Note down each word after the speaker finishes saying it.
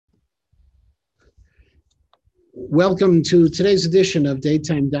Welcome to today's edition of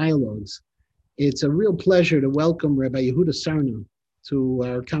Daytime Dialogues. It's a real pleasure to welcome Rabbi Yehuda Sarna to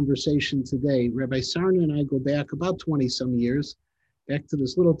our conversation today. Rabbi Sarna and I go back about 20 some years, back to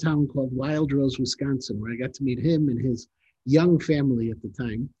this little town called Wild Rose, Wisconsin, where I got to meet him and his young family at the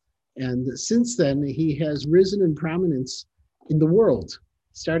time. And since then, he has risen in prominence in the world,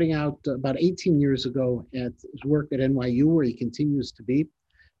 starting out about 18 years ago at his work at NYU, where he continues to be.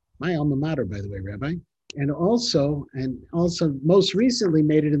 My alma mater, by the way, Rabbi. And also most recently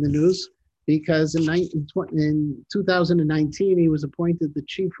made it in the news because in 2019 he was appointed the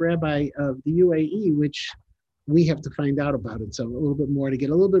chief rabbi of the UAE, which we have to find out about it. So a little bit more to get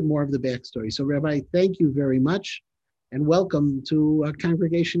a little bit more of the backstory. So Rabbi, thank you very much and welcome to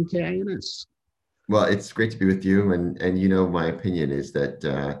Congregation KINS. Well, it's great to be with you. And my opinion is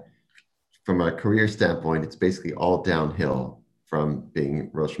that from a career standpoint, it's basically all downhill from being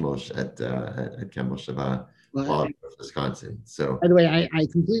Rosh Moshe at Kem Mosheva, Well, Wisconsin. So, by the way, I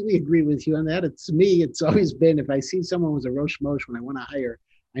completely agree with you on that. It's me. It's always been if I see someone who's a Rosh Moshe when I want to hire,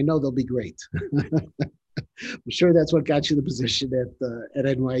 I know they'll be great. I'm sure that's what got you the position at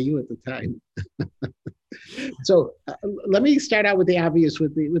NYU at the time. So let me start out with the obvious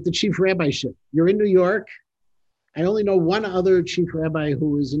with the chief rabbiship. You're in New York. I only know one other chief rabbi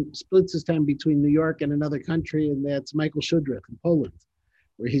who splits his time between New York and another country, and that's Michael Shudrich in Poland,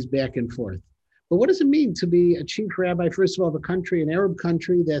 where he's back and forth. But what does it mean to be a chief rabbi, first of all, of a country, an Arab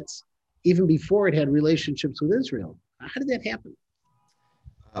country that's even before it had relationships with Israel? How did that happen?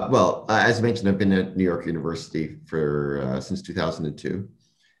 as I mentioned, I've been at New York University for since 2002,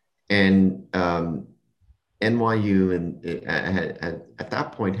 and NYU had at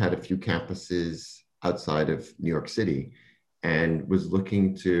that point had a few campuses outside of New York City, and was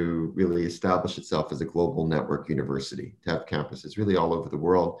looking to really establish itself as a global network university, to have campuses really all over the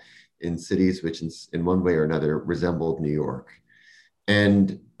world in cities which in one way or another resembled New York.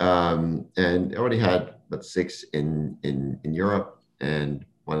 And already had about six in Europe and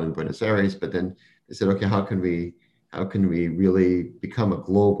one in Buenos Aires. But then they said, okay, how can we really become a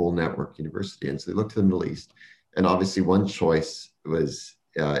global network university? And so they looked to the Middle East, and obviously one choice was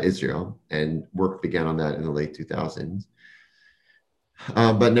Israel, and work began on that in the late 2000s.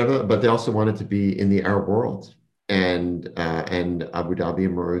 But they also wanted to be in the Arab world, and Abu Dhabi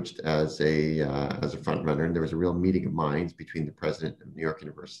emerged as a front runner. And there was a real meeting of minds between the president of New York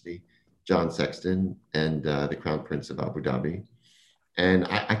University, John Sexton, and the Crown Prince of Abu Dhabi. And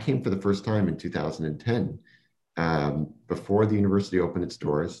I came for the first time in 2010, before the university opened its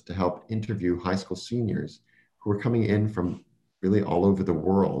doors, to help interview high school seniors who were coming in from really all over the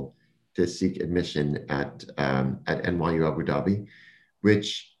world to seek admission at NYU Abu Dhabi,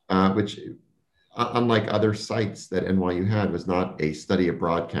 which unlike other sites that NYU had, was not a study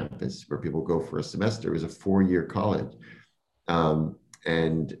abroad campus where people go for a semester. It was a 4-year college, um,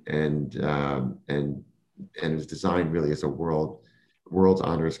 and and and it was designed really as a world's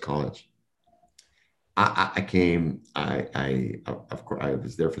honors college. I came. Of course I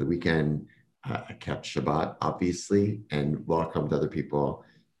was there for the weekend. I kept Shabbat, obviously, and welcomed other people,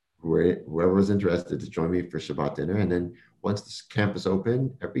 whoever was interested, to join me for Shabbat dinner. And then once this campus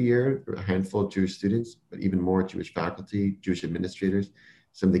opened, every year, a handful of Jewish students, but even more Jewish faculty, Jewish administrators,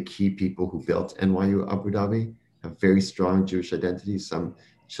 some of the key people who built NYU Abu Dhabi have very strong Jewish identities. Some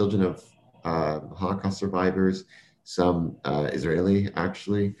children of Holocaust survivors, some Israeli,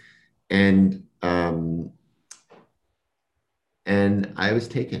 actually. And and I was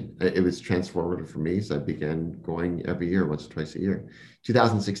taken. It was transformative for me. So I began going every year, once or twice a year.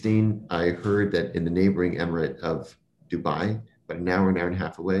 2016, I heard that in the neighboring emirate of Dubai, about an hour and a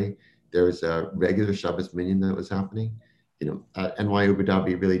half away, there was a regular Shabbos minyan that was happening. NYU Abu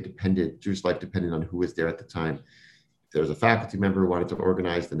Dhabi really depended, Jewish life depended on who was there at the time. If there was a faculty member who wanted to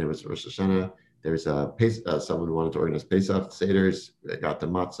organize, then there was Rosh Hashanah. There's someone who wanted to organize Pesach, Seders, they got the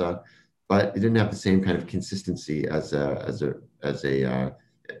matzah, but it didn't have the same kind of consistency as that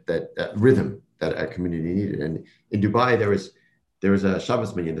rhythm that a community needed. And in Dubai, there was a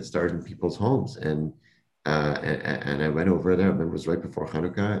Shabbos minyan that started in people's homes, and I went over there. I remember it was right before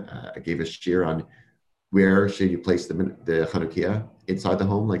Hanukkah. I gave a shir on where should you place the Hanukkah, inside the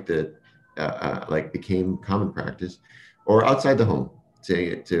home, like became common practice, or outside the home,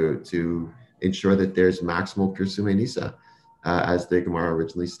 to ensure that there's maximal Pirsumei Nisa, as the Gemara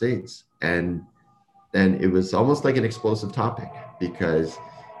originally states. And it was almost like an explosive topic, because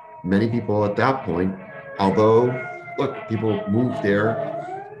many people at that point, although, look, people moved there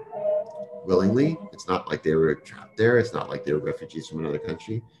willingly. It's not like they were trapped there. It's not like they were refugees from another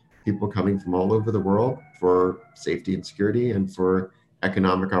country. People coming from all over the world for safety and security and for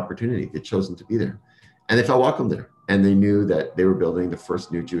economic opportunity. They'd chosen to be there. and they felt welcome there. And they knew that they were building the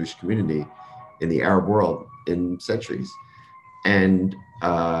first new Jewish community in the Arab world in centuries. And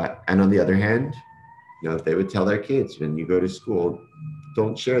on the other hand, they would tell their kids, when you go to school,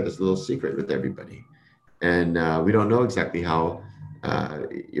 don't share this little secret with everybody. And we don't know exactly how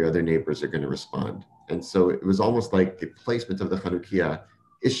your other neighbors are going to respond. And so it was almost like the placement of the Chanukiah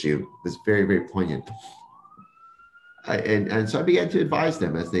issue was very, very poignant. And so I began to advise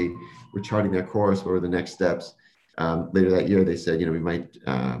them as they were charting their course. What were the next steps? Later that year, they said, we might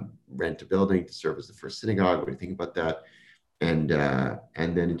rent a building to serve as the first synagogue. What do you think about that? And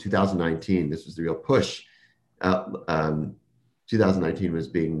then in 2019, this was the real push. 2019 was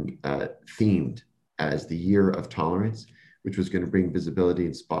being themed as the year of tolerance, which was going to bring visibility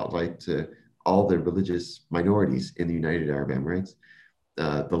and spotlight to all the religious minorities in the United Arab Emirates.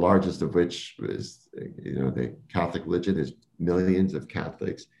 The largest of which was, the Catholic religion. There's millions of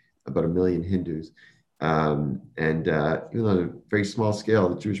Catholics, about 1 million Hindus, and even on a very small scale,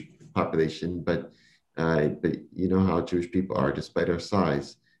 the Jewish population. But you know how Jewish people are, despite our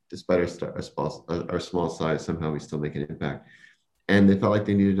size, despite our small size, somehow we still make an impact. And they felt like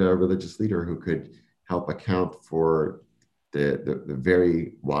they needed a religious leader who could help account for the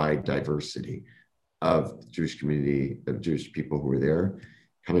very wide diversity of the Jewish community, of Jewish people who were there,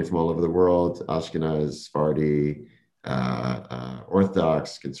 coming from all over the world: Ashkenaz, Sephardi,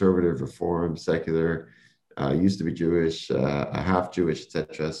 Orthodox, conservative, Reform, secular, used to be Jewish, half Jewish,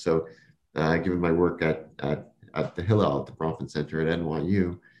 etc. So, given my work at the Hillel, at the Bronfman Center at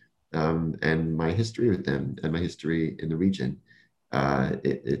NYU, and my history with them and my history in the region,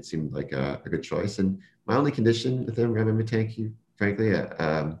 it seemed like a good choice. And my only condition with them, Rabbi Matanki, frankly,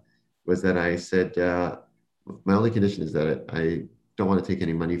 was that I said, my only condition is that I don't want to take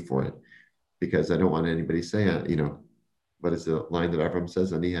any money for it, because I don't want anybody saying, what is the line that Abraham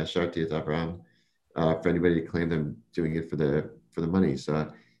says? Ani hasharti et Abraham, for anybody to claim them doing it for the money. So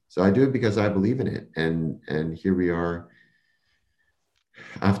I do it because I believe in it. And here we are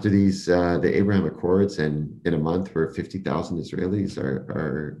after the Abraham Accords, and in a month where 50,000 Israelis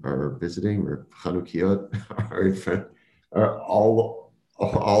are visiting, where Chanukiot are all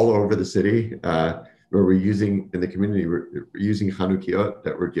over the city, where we're using in the community, we're using Chanukiot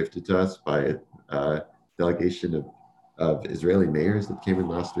that were gifted to us by a delegation of Israeli mayors that came in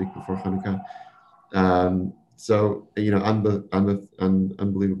last week before Hanukkah. So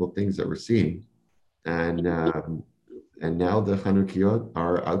unbelievable things that we're seeing, and now the Chanukiot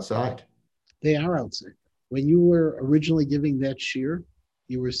are outside. They are outside. When you were originally giving that shiur,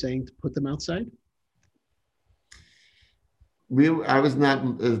 you were saying to put them outside? I was not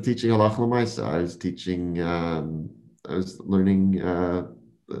teaching halacha l'maisa. I was teaching. I was learning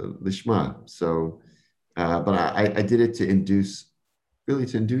lishma. So, but I did it to induce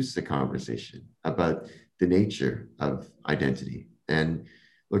the conversation about the nature of identity. And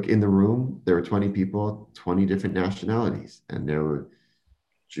look, in the room, there were 20 people, 20 different nationalities, and there were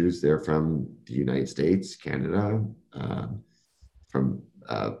Jews there from the United States, Canada, from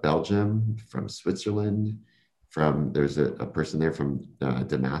Belgium, from Switzerland. There's a person there from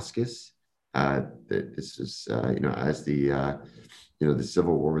Damascus. This is as the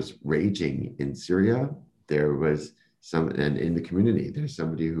civil war was raging in Syria, there was and in the community, there's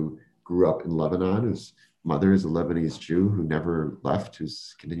somebody who grew up in Lebanon, whose mother is a Lebanese Jew who never left, who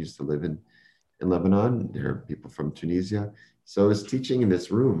continues to live in Lebanon. There are people from Tunisia. So I was teaching in this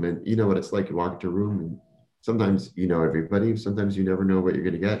room, and you know what it's like. You walk into a room, and sometimes you know everybody, sometimes you never know what you're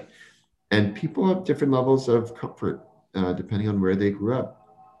going to get. And people have different levels of comfort depending on where they grew up.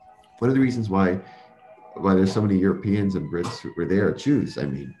 One of the reasons why there's so many Europeans and Brits who were there, Jews, I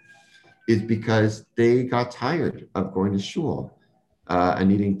mean, is because they got tired of going to shul and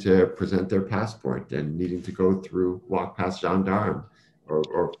needing to present their passport and needing to walk past gendarme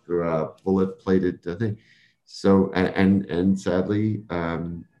or through a bullet-plated thing. So, and sadly,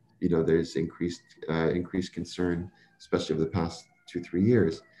 there's increased concern, especially over the past 2-3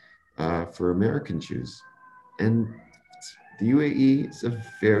 years, for American Jews. And the UAE is a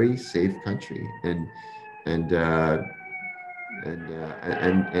very safe country, and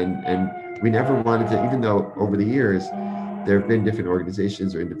we never wanted to, even though over the years there have been different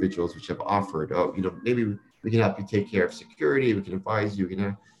organizations or individuals which have offered, maybe we can help you take care of security, we can advise you,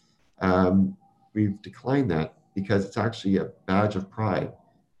 we've declined that because it's actually a badge of pride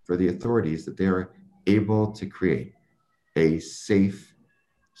for the authorities that they are able to create a safe,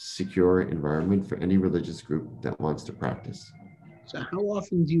 secure environment for any religious group that wants to practice. So how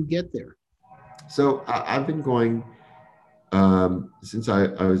often do you get there? So I've been going since I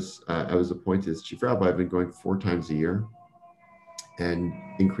was appointed as chief rabbi. I've been going 4 times a year, and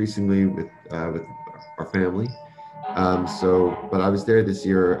increasingly with our family. But I was there this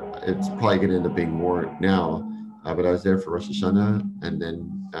year. It's probably going to end up being more now. But I was there for Rosh Hashanah, and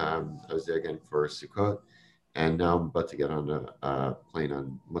then I was there again for Sukkot, and now I'm about to get on a plane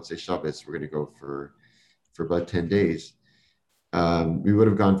on Motzei Shabbos. We're going to go for about 10 days. We would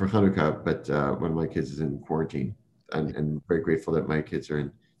have gone for Hanukkah, but one of my kids is in quarantine, and very grateful that my kids are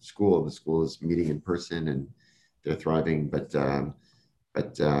in school. The school is meeting in person, and they're thriving. And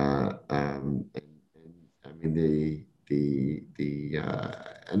I mean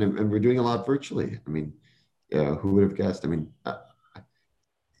and we're doing a lot virtually. I mean, who would have guessed? I mean,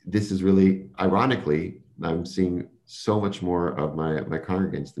 this is really ironically, I'm seeing so much more of my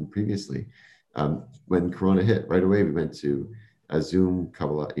congregants than previously. When Corona hit, right away we went to a Zoom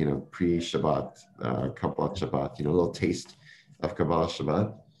Kabbalah, pre-Shabbat, Kabbalah Shabbat, a little taste of Kabbalah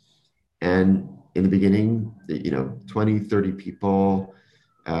Shabbat. And in the beginning, 20, 30 people,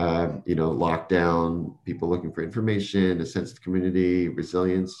 lockdown, people looking for information, a sense of community,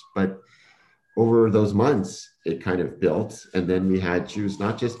 resilience. But over those months, it kind of built. And then we had Jews,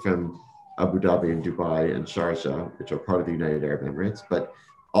 not just from Abu Dhabi and Dubai and Sharjah, which are part of the United Arab Emirates, but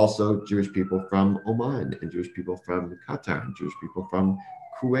also Jewish people from Oman and Jewish people from Qatar and Jewish people from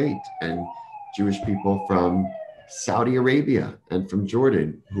Kuwait and Jewish people from Saudi Arabia and from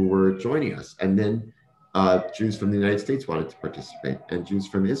Jordan who were joining us. And then Jews from the United States wanted to participate and Jews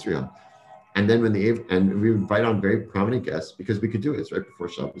from Israel. And then and we invite on very prominent guests because we could do it. It's right before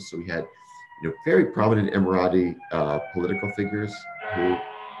Shabbos. So we had very prominent Emirati political figures who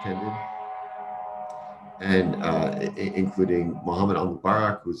attended, and including Mohammed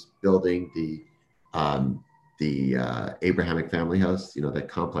al-Mubarak, who's building the Abrahamic Family House, that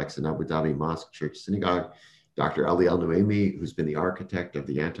complex in Abu Dhabi, mosque, church, synagogue. Dr. Ali Al-Nuaimi, who's been the architect of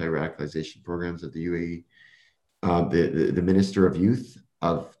the anti-radicalization programs of the UAE, the Minister of Youth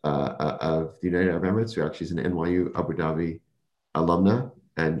of the United Arab Emirates, who actually is an NYU Abu Dhabi alumna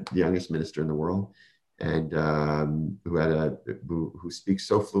and the youngest minister in the world, and who speaks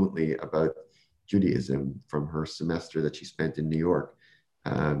so fluently about Judaism from her semester that she spent in New York.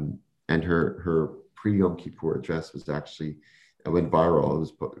 And her pre-Yom Kippur address was actually went viral. It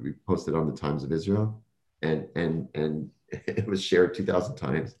was posted on the Times of Israel, and it was shared 2,000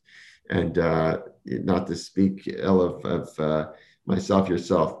 times. And not to speak ill of myself,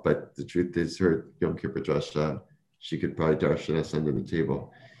 yourself, but the truth is, her Yom Kippur drasha, she could probably darshan us under the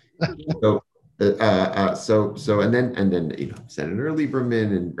table. And then Senator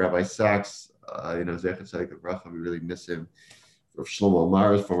Lieberman and Rabbi Sachs, Zecher Tzedek Livracha, we really miss him. Shlomo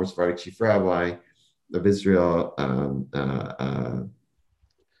Omar, former Sephardic chief rabbi of Israel,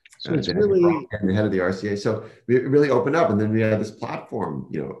 so it's really and the head of the RCA. So we really opened up, and then we had this platform,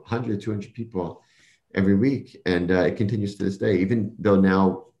 100, 200 people every week, and it continues to this day. Even though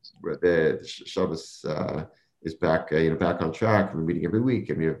now the Shabbos is back, back on track. We're meeting every week,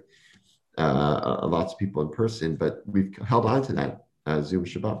 and we have lots of people in person. But we've held on to that Zoom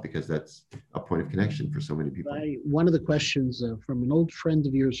Shabbat because that's a point of connection for so many people. One of the questions from an old friend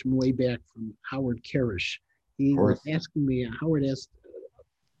of yours from way back, from Howard Karish, he was asking me. Howard asked,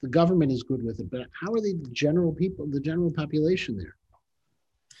 the government is good with it, but how are the general population there?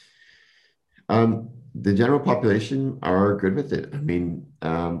 The general population are good with it. I mean,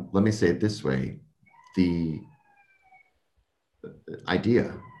 let me say it this way. The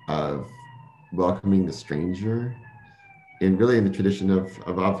idea of welcoming the stranger, and really in the tradition of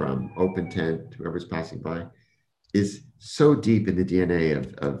Avram, open tent, whoever's passing by, is so deep in the DNA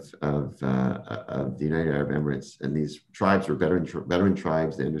of the United Arab Emirates. And these tribes were veteran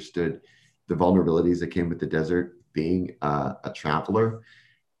tribes. They understood the vulnerabilities that came with the desert, being a traveler.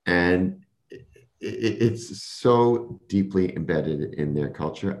 And it's so deeply embedded in their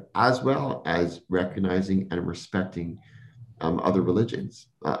culture, as well as recognizing and respecting other religions.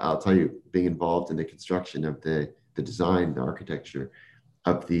 I'll tell you, being involved in the construction of the design, the architecture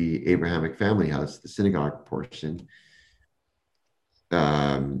of the Abrahamic Family House, the synagogue portion,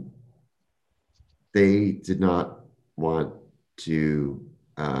 they did not want to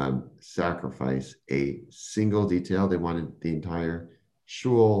sacrifice a single detail. They wanted the entire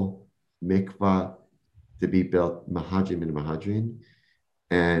shul, mikvah to be built mahadrim and mahadrin,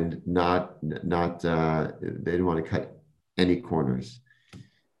 and not they didn't want to cut any corners.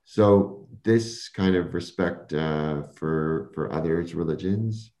 So this kind of respect for others'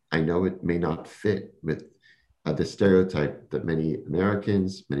 religions, I know it may not fit with the stereotype that many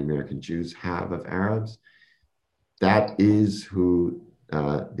American Jews have of Arabs. That is who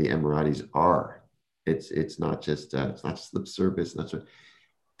the Emiratis are. It's not just lip service.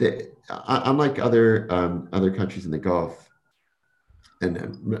 Unlike other countries in the Gulf,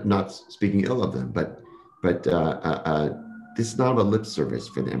 and not speaking ill of them, but this is not about lip service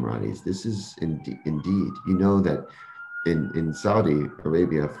for the Emiratis. This is indeed, you know, that in Saudi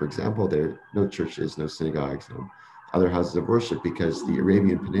Arabia, for example, there are no churches, no synagogues, no other houses of worship, because the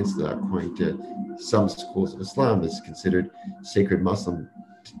Arabian Peninsula, according to some schools of Islam, is considered sacred Muslim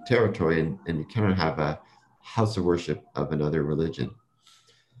territory, and you cannot have a house of worship of another religion.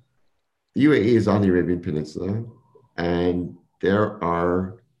 The UAE is on the Arabian Peninsula, and there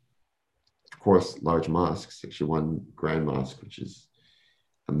are, of course, large mosques, actually one grand mosque, which is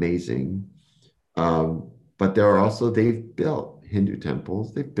amazing. But there are also, they've built Hindu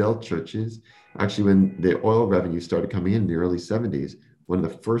temples, they've built churches. Actually, when the oil revenue started coming in the early 70s, one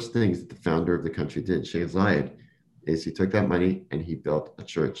of the first things that the founder of the country did, Sheikh Zayed, is he took that money and he built a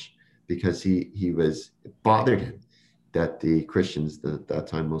church, because he was, it bothered him that the Christians, at that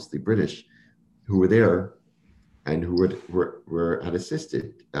time mostly British, who were there and who had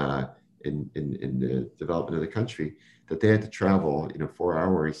assisted in the development of the country, that they had to travel, 4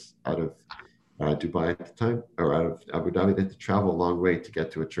 hours out of Dubai at the time, or out of Abu Dhabi. They had to travel a long way to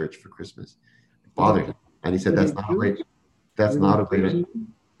get to a church for Christmas. It bothered him, and he said, Were "That's there not a way. Jews? That's Were not there a way Jews to."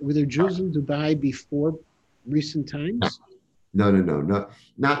 were there Jews in Dubai before recent times? No, no, no, no,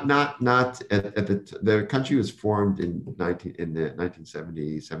 not at the country was formed in the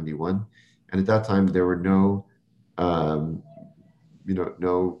 1970, 71, and at that time there were no, um,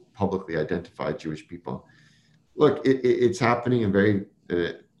 no publicly identified Jewish people. Look, it's happening in very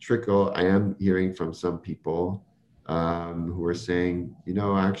trickle. I am hearing from some people who are saying,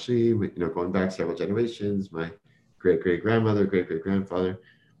 actually, going back several generations, my great great grandmother, great great grandfather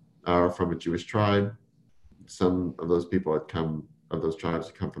are from a Jewish tribe. Some of those people of those tribes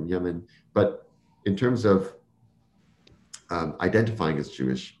had come from Yemen. But in terms of identifying as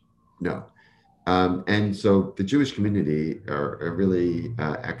Jewish, no. And so the Jewish community are really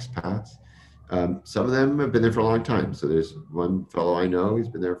expats. Some of them have been there for a long time. So there's one fellow I know, he's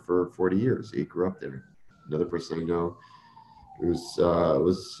been there for 40 years. He grew up there. Another person I know was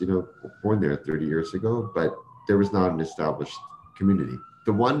born there 30 years ago, but there was not an established community.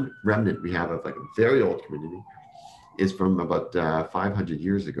 The one remnant we have of like a very old community is from about 500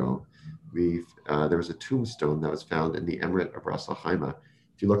 years ago. There was a tombstone that was found in the Emirate of Ras Al Khaimah.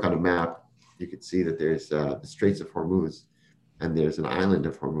 If you look on a map, you can see that there's the Straits of Hormuz, and there's an island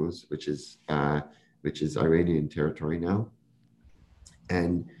of Hormuz, which is Iranian territory now.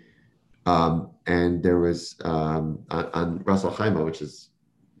 And there was on Ras Al Khaimah, which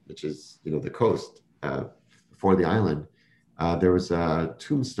is the coast before the island. There was a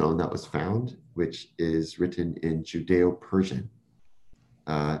tombstone that was found, which is written in Judeo-Persian,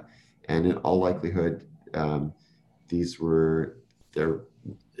 and in all likelihood, these were there.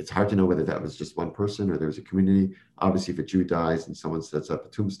 It's hard to know whether that was just one person or there was a community. Obviously, if a Jew dies and someone sets up a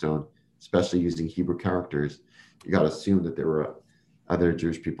tombstone, especially using Hebrew characters, you got to assume that there were other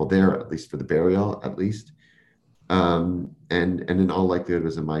Jewish people there, at least for the burial, at least. And in all likelihood, it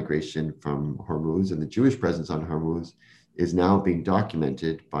was a migration from Hormuz, and the Jewish presence on Hormuz is now being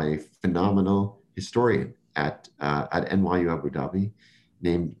documented by a phenomenal historian at NYU Abu Dhabi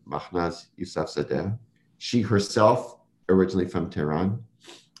named Mahnaz Yousafzadeh. She herself originally from Tehran,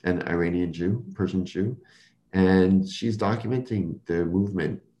 an Iranian Jew, Persian Jew, and she's documenting the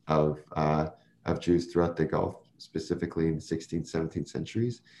movement of Jews throughout the Gulf, specifically in the 16th, 17th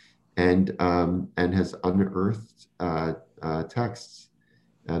centuries, and has unearthed texts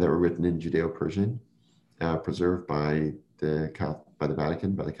that were written in Judeo-Persian, preserved by the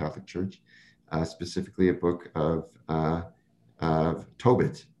Vatican, by the Catholic Church, specifically a book of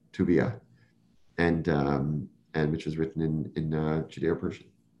Tobit, Tuvia, and which was written in Judeo-Persian.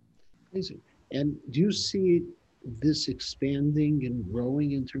 Amazing. And do you see this expanding and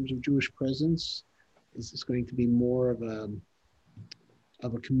growing in terms of Jewish presence? Is this going to be more of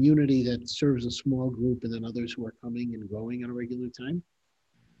a community that serves a small group and then others who are coming and going at a regular time?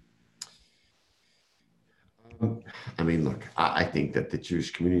 I mean, look, I think that the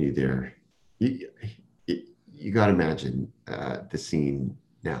Jewish community there, you got to imagine the scene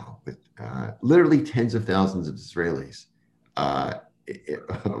now with literally tens of thousands of Israelis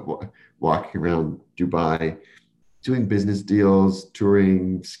walking around Dubai, doing business deals,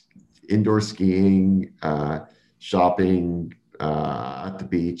 touring, indoor skiing, shopping at the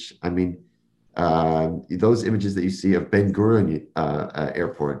beach. I mean, those images that you see of Ben Gurion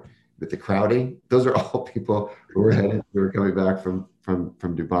Airport with the crowding, those are all people who are coming back from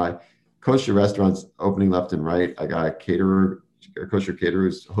Dubai. Kosher restaurants opening left and right. I got a kosher caterer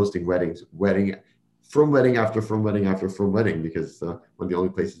who's hosting wedding after wedding, because one of the only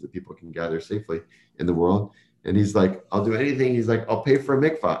places that people can gather safely in the world. And he's like, I'll do anything. He's like, I'll pay for a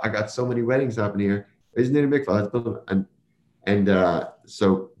mikvah. I got so many weddings happening here. Isn't it a mikvah? Let's build it. And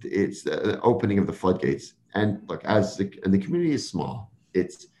so it's the opening of the floodgates. And look, and the community is small.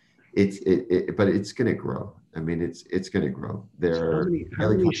 But it's going to grow. I mean, it's going to grow. So They're how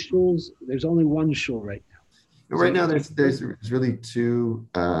highly. many shuls? There's only one shul right now. Right So now, there's really two.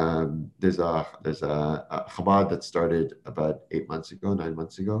 There's a Chabad that started about 8 months ago, 9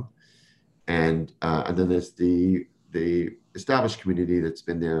 months ago, and then there's the established community that's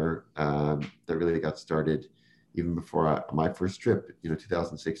been there, that really got started even before my first trip.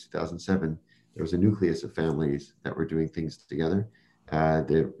 2006, 2007. There was a nucleus of families that were doing things together.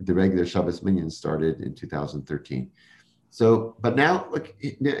 The regular Shabbos Minyan started in 2013. So, but now, look,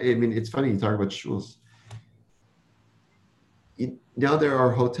 I mean, it's funny you talk about shuls. Now there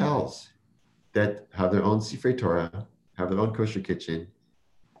are hotels that have their own Sifrei Torah, have their own kosher kitchen,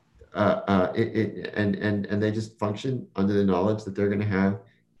 and they just function under the knowledge that they're going to have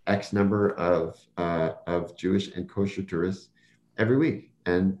X number of Jewish and kosher tourists every week,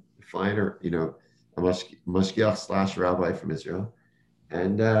 and flying or a mashgiach slash rabbi from Israel,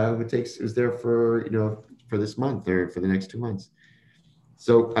 and who's there for for this month or for the next 2 months.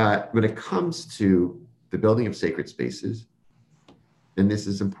 So when it comes to the building of sacred spaces, and this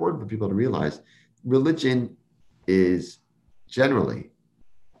is important for people to realize, religion is generally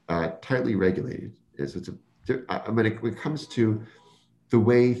tightly regulated. When it comes to the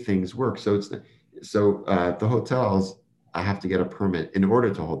way things work, the hotels have to get a permit in order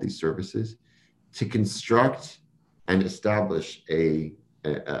to hold these services, to construct and establish a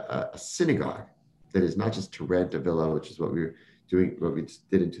synagogue that is not just to rent a villa, which is what we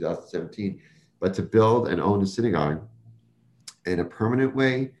did in 2017, but to build and own a synagogue in a permanent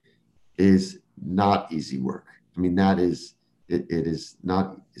way is not easy work. I mean, it is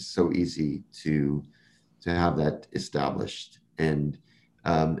not so easy to have that established, and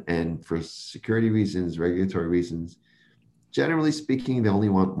for security reasons, regulatory reasons, generally speaking, they only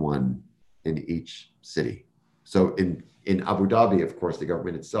want one in each city. So in Abu Dhabi, of course, the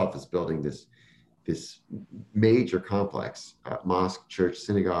government itself is building this major complex: mosque, church,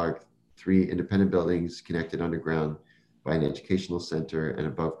 synagogue, 3 independent buildings connected underground by an educational center, and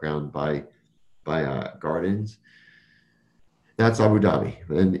above ground by gardens. That's Abu Dhabi.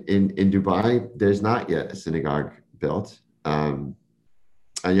 And in Dubai, there's not yet a synagogue built. And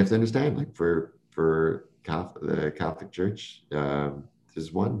you have to understand, like for the Catholic Church,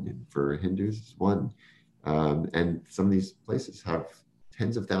 there's one. And for Hindus, there's one. And some of these places have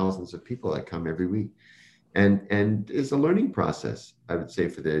tens of thousands of people that come every week. And it's a learning process, I would say,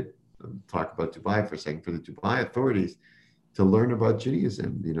 for the talk about Dubai for a second, for the Dubai authorities to learn about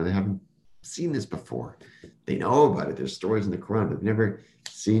Judaism. They haven't seen this before. They know about it. There's stories in the Quran, but they've never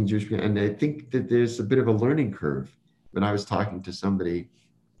seen Jewish people. And I think that there's a bit of a learning curve. When I was talking to somebody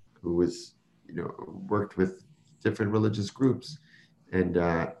who was, worked with different religious groups, and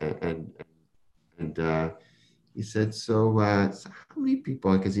he said, so how many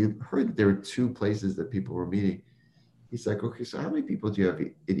people? Because he heard that there were 2 places that people were meeting. He's like, okay, so how many people do you have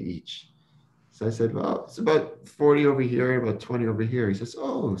in each? So I said, well, it's about 40 over here, about 20 over here. He says,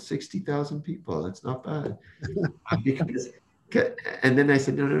 oh, 60,000 people. That's not bad. because, and then I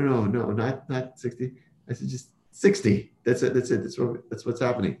said, no, not 60. I said, just 60. That's it. That's what's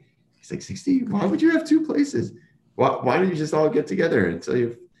happening. He's like, 60? Why would you have 2 places? Why don't you just all get together until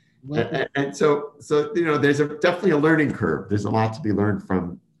you've, and so there's definitely a learning curve. There's a lot to be learned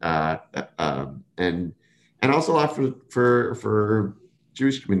from, and also a lot for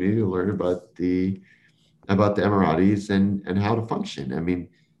Jewish community to learn about the Emiratis and how to function. I mean,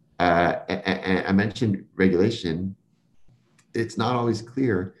 I mentioned regulation. It's not always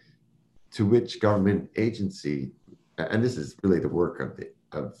clear to which government agency, and this is really the work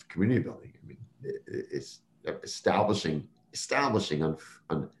of community building. I mean, it's establishing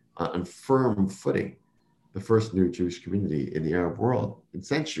on firm footing the first new Jewish community in the Arab world in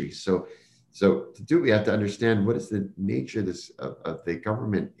centuries. So to do it, we have to understand what is the nature of the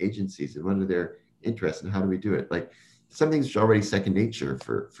government agencies, and what are their interests, and how do we do it? Like, something's already second nature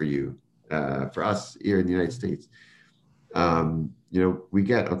for you, for us here in the United States. We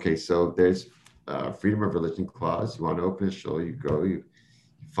get, okay, so there's freedom of religion clause. You want to open a shul, you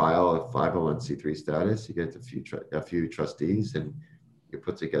file a 501c3 status, you get a few trustees, and you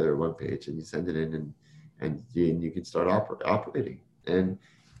put together a one page, and you send it in, and you can start operating. And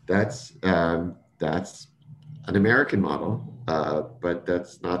that's an American model, but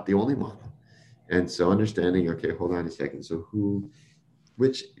that's not the only model. And so understanding, okay, hold on a second. So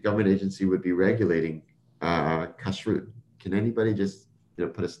which government agency would be regulating kashrut? Can anybody just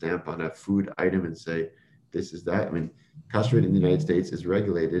put a stamp on a food item and say this is that. I mean, kashrut in the United States is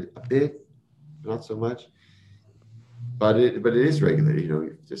regulated a bit, not so much, but it is regulated. You know,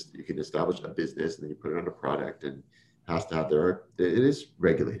 you can establish a business and then you put it on a product and has to have it is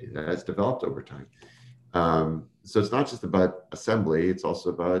regulated. It has developed over time. So it's not just about assembly; it's also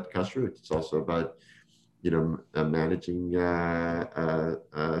about kashrut. It's also about managing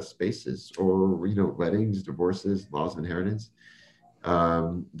spaces, or weddings, divorces, laws of inheritance.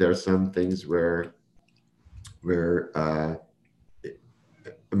 There are some things where I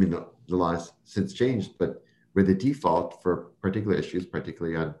mean the law has since changed, but where the default for particular issues,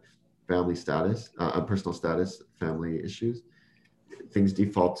 particularly on family status, on personal status, family issues, things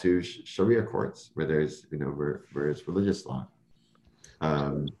default to Sharia courts, where there's where it's religious law.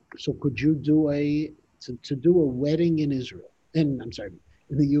 So could you do to do a wedding in Israel? And I'm sorry,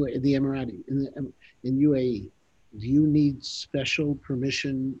 in the Emirati, in UAE, do you need special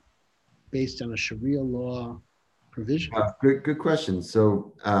permission based on a Sharia law provision? Good question.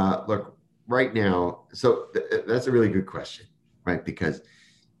 So look, right now, that's a really good question, right? Because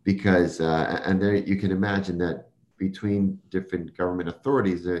and there you can imagine that between different government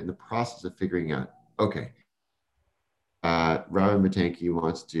authorities, they're in the process of figuring out, okay, Rabbi Matanki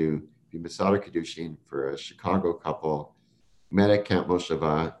wants to be Masada Kedushin for a Chicago couple, met at Camp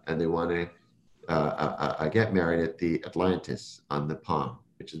Moshava, and they want to get married at the Atlantis on the Palm,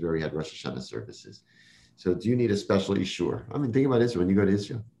 which is where we had Rosh Hashanah services. So do you need a special Ishur? I mean, think about Israel when you go to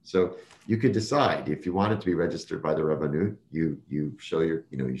Israel. So you could decide if you want it to be registered by the Rabbanut, you show your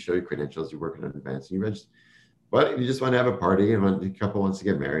credentials, you work in advance, and you register. But if you just want to have a party and the couple wants to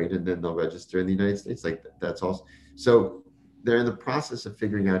get married, and then they'll register in the United States, like that's also. So they're in the process of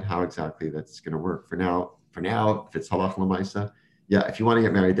figuring out how exactly that's going to work. For now, if it's halach l'maisa, yeah, if you want to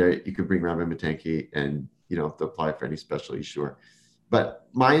get married there, you could bring Rabbi Matanki, and you don't have to apply for any special Ishur. But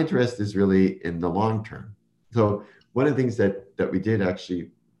my interest is really in the long term. So one of the things that we did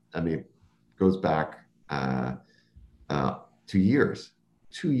actually, I mean, goes back 2 years.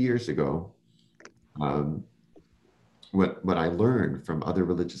 2 years ago, what I learned from other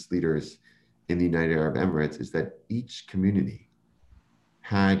religious leaders in the United Arab Emirates is that each community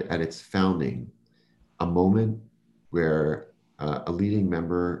had at its founding a moment where a leading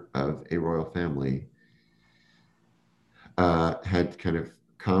member of a royal family had kind of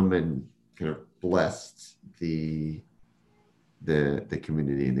come and kind of blessed the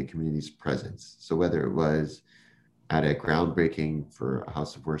community and the community's presence. So whether it was at a groundbreaking for a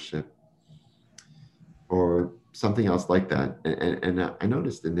house of worship or something else like that, and I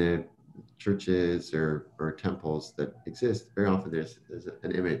noticed in the churches or temples that exist, very often there's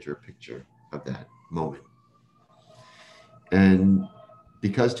an image or a picture of that moment. And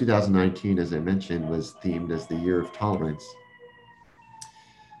because 2019, as I mentioned, was themed as the year of tolerance,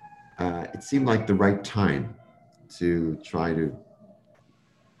 it seemed like the right time to try to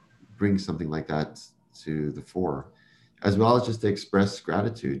bring something like that to the fore, as well as just to express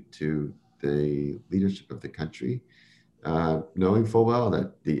gratitude to the leadership of the country, knowing full well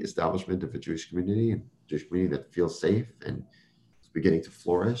that the establishment of a Jewish community that feels safe and is beginning to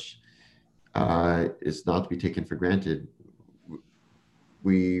flourish, is not to be taken for granted.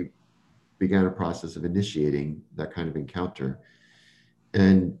 We began a process of initiating that kind of encounter.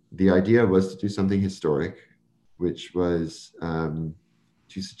 And the idea was to do something historic, which was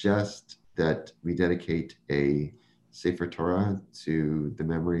to suggest that we dedicate a Sefer Torah to the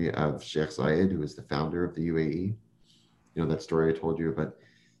memory of Sheikh Zayed, who was the founder of the UAE. You know, that story I told you about,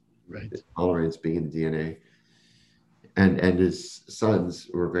 right, tolerance being in the DNA. And his sons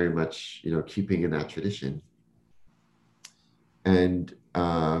were very much, keeping in that tradition. And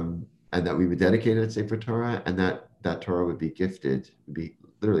that we would dedicate it at Sefer Torah, and that Torah would be gifted, would be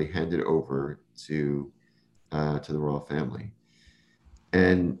literally handed over to the royal family.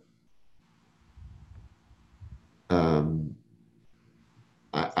 And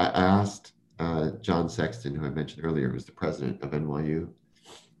I asked John Sexton, who I mentioned earlier, who was the president of NYU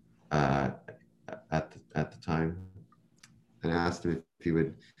at the time, and I asked him if he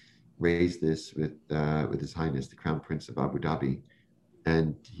would raise this with His Highness, the Crown Prince of Abu Dhabi,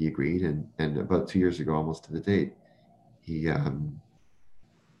 and he agreed. And about 2 years ago, almost to the date, he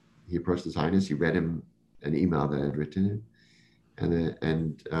approached His Highness. He read him an email that I had written,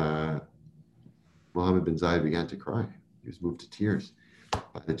 and Mohammed bin Zayed began to cry. He was moved to tears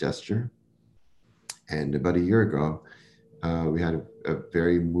by the gesture. And about a year ago, we had a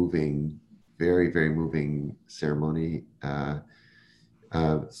very moving, very, very moving ceremony.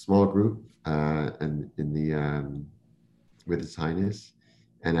 Small group and in the with His Highness.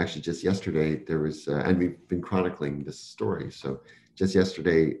 And actually just yesterday there was, and we've been chronicling this story. So just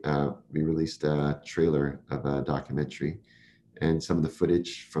yesterday, we released a trailer of a documentary, and some of the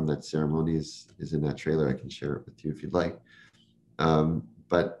footage from that ceremony is in that trailer. I can share it with you if you'd like.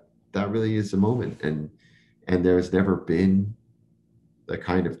 But that really is a moment, and there's never been the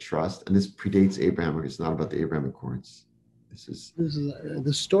kind of trust, and this predates Abraham. It's not about the Abraham Accords.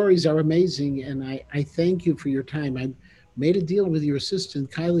 The stories are amazing, and I thank you for your time. I made a deal with your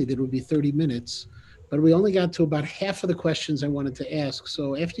assistant, Kylie, that it would be 30 minutes, but we only got to about half of the questions I wanted to ask.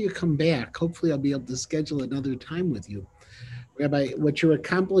 So after you come back, hopefully I'll be able to schedule another time with you. Rabbi, what you're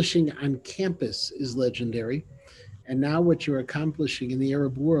accomplishing on campus is legendary. And now what you're accomplishing in the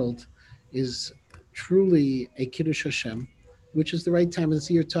Arab world is truly a Kiddush Hashem, which is the right time of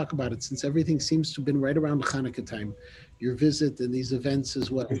the year to talk about it, since everything seems to have been right around Hanukkah time, your visit and these events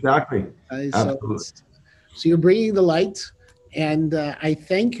as well. Exactly. So, Absolutely. so you're bringing the light, and I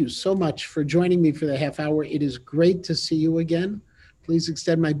thank you so much for joining me for the half hour. It is great to see you again. Please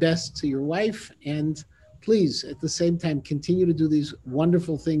extend my best to your wife, and please, at the same time, continue to do these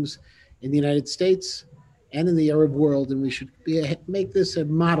wonderful things in the United States and in the Arab world, and we should make this a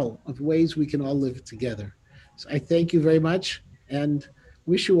model of ways we can all live together. So I thank you very much, and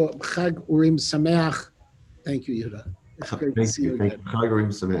wish you a Chag Urim Sameach. Thank you, Yehuda. It's great to Thank see you. you Thank again. you. Chag Urim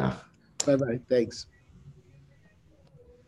Sameach. Bye bye. Thanks.